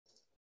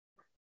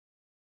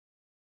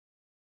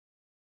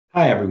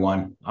Hi,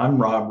 everyone.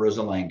 I'm Rob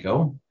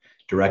Rosalenko,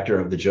 Director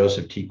of the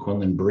Joseph T.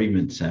 Quinlan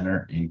Bereavement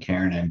Center in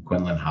Karen M.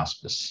 Quinlan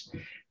Hospice.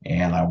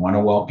 And I want to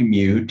welcome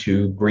you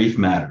to Grief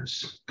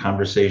Matters,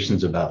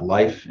 conversations about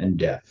life and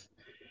death.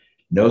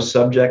 No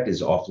subject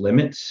is off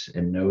limits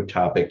and no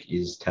topic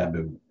is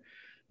taboo.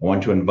 I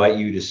want to invite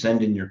you to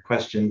send in your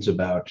questions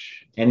about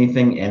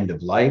anything end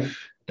of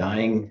life,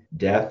 dying,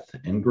 death,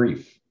 and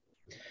grief.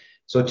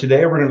 So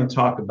today we're going to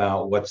talk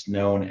about what's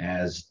known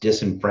as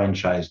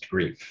disenfranchised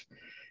grief.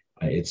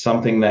 It's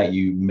something that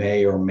you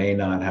may or may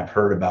not have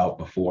heard about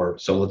before.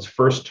 So let's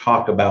first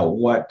talk about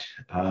what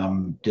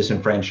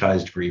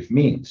disenfranchised grief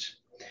means.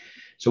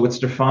 So it's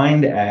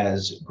defined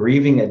as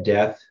grieving a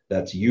death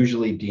that's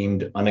usually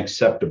deemed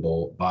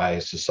unacceptable by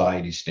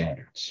society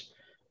standards.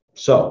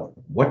 So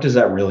what does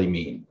that really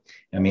mean?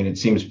 I mean, it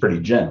seems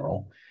pretty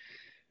general.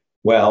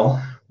 Well,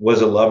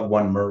 was a loved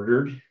one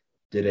murdered?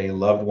 Did a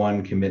loved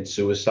one commit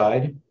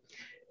suicide?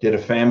 Did a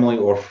family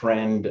or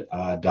friend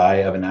die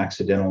of an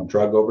accidental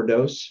drug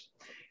overdose?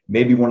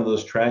 Maybe one of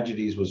those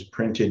tragedies was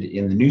printed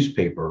in the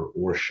newspaper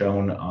or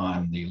shown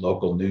on the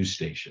local news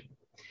station.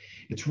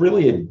 It's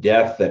really a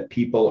death that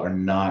people are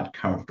not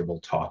comfortable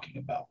talking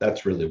about.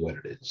 That's really what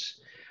it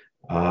is.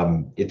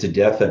 It's a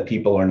death that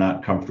people are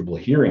not comfortable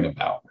hearing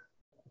about.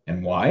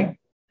 And why?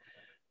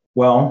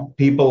 Well,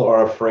 people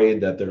are afraid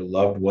that their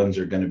loved ones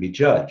are going to be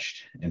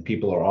judged, and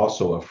people are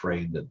also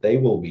afraid that they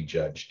will be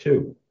judged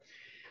too.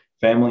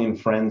 Family and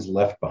friends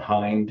left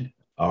behind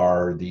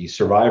are the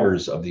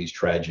survivors of these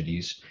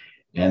tragedies,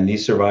 and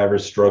these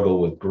survivors struggle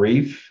with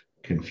grief,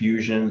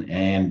 confusion,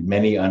 and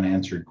many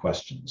unanswered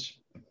questions.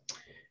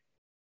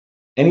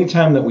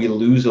 Anytime that we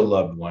lose a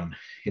loved one,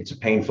 it's a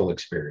painful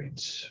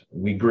experience.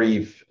 We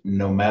grieve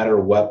no matter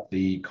what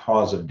the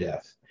cause of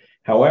death.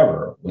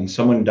 However, when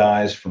someone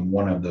dies from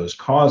one of those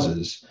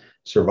causes,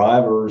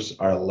 survivors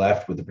are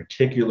left with a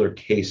particular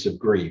case of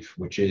grief,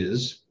 which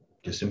is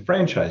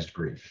disenfranchised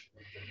grief.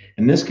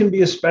 And this can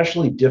be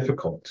especially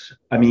difficult.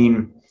 I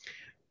mean,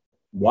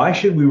 why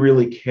should we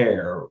really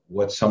care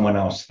what someone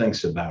else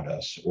thinks about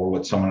us or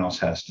what someone else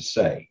has to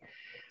say?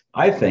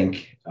 I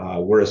think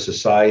we're a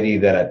society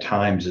that at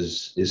times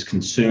is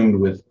consumed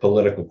with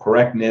political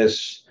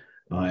correctness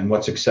and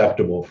what's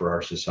acceptable for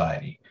our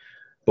society.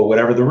 But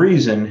whatever the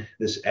reason,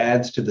 this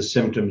adds to the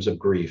symptoms of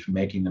grief,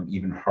 making them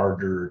even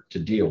harder to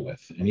deal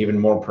with and even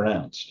more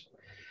pronounced.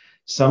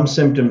 Some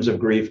symptoms of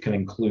grief can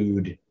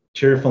include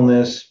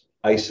tearfulness,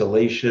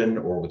 isolation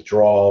or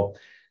withdrawal,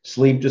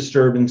 sleep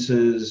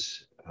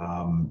disturbances,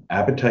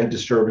 appetite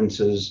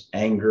disturbances,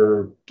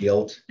 anger,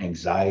 guilt,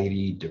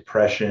 anxiety,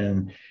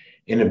 depression,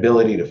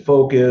 inability to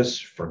focus,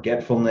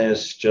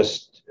 forgetfulness,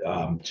 just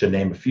to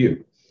name a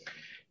few.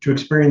 To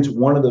experience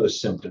one of those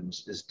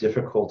symptoms is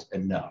difficult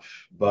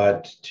enough,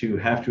 but to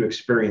have to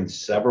experience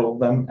several of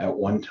them at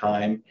one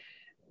time,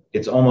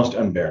 it's almost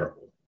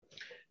unbearable.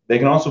 They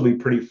can also be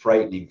pretty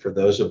frightening for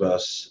those of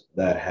us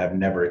that have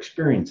never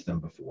experienced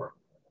them before.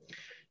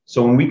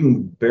 So when we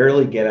can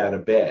barely get out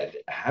of bed,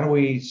 how do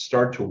we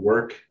start to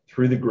work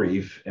through the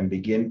grief and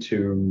begin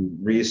to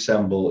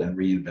reassemble and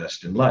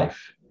reinvest in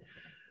life?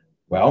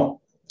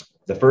 Well,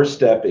 the first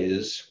step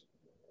is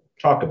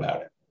talk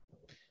about it.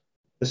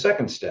 The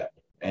second step,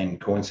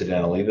 and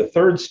coincidentally, the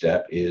third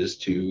step is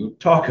to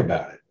talk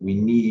about it. We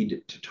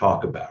need to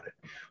talk about it.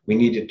 We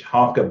need to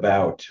talk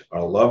about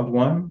our loved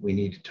one. We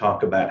need to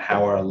talk about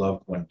how our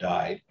loved one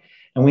died.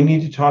 And we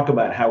need to talk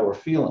about how we're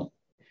feeling.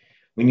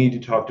 We need to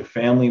talk to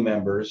family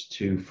members,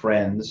 to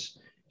friends,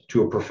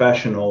 to a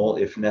professional,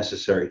 if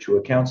necessary, to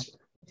a counselor.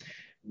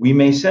 We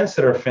may sense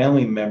that our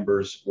family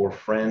members or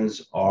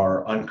friends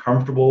are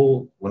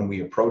uncomfortable when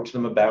we approach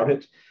them about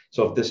it.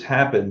 So if this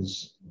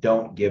happens,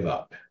 don't give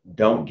up.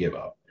 Don't give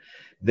up.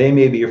 They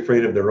may be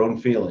afraid of their own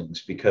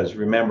feelings because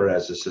remember,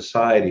 as a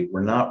society,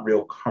 we're not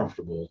real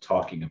comfortable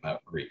talking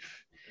about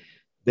grief.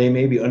 They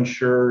may be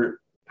unsure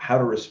how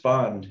to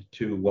respond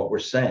to what we're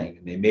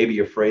saying. They may be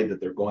afraid that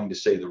they're going to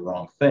say the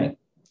wrong thing.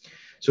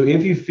 So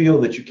if you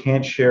feel that you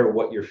can't share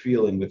what you're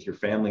feeling with your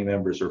family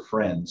members or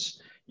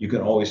friends, you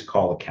can always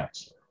call a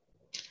counselor.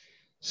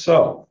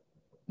 So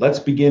let's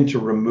begin to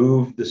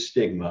remove the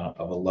stigma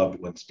of a loved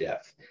one's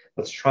death.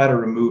 Let's try to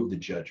remove the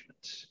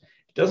judgments.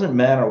 It doesn't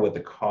matter what the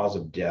cause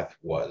of death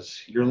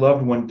was. Your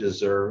loved one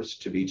deserves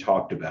to be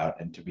talked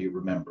about and to be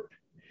remembered.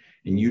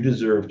 And you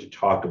deserve to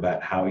talk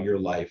about how your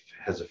life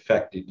has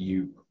affected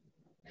you.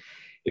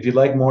 If you'd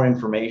like more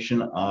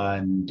information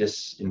on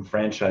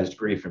disenfranchised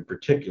grief in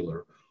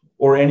particular,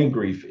 or any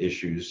grief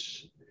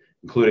issues,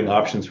 including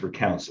options for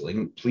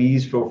counseling,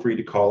 please feel free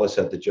to call us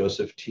at the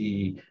Joseph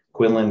T.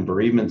 Quinlan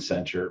Bereavement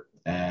Center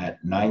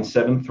at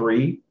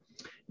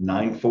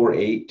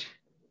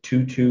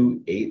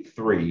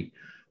 973-948-2283,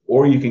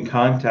 or you can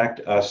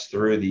contact us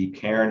through the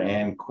Karen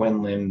Ann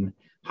Quinlan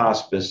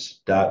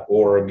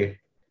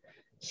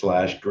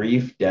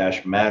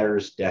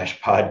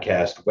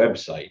hospice.org/grief-matters-podcast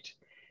website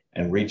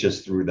and reach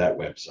us through that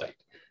website.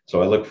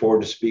 So I look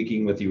forward to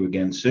speaking with you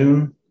again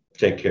soon.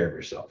 Take care of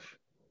yourself.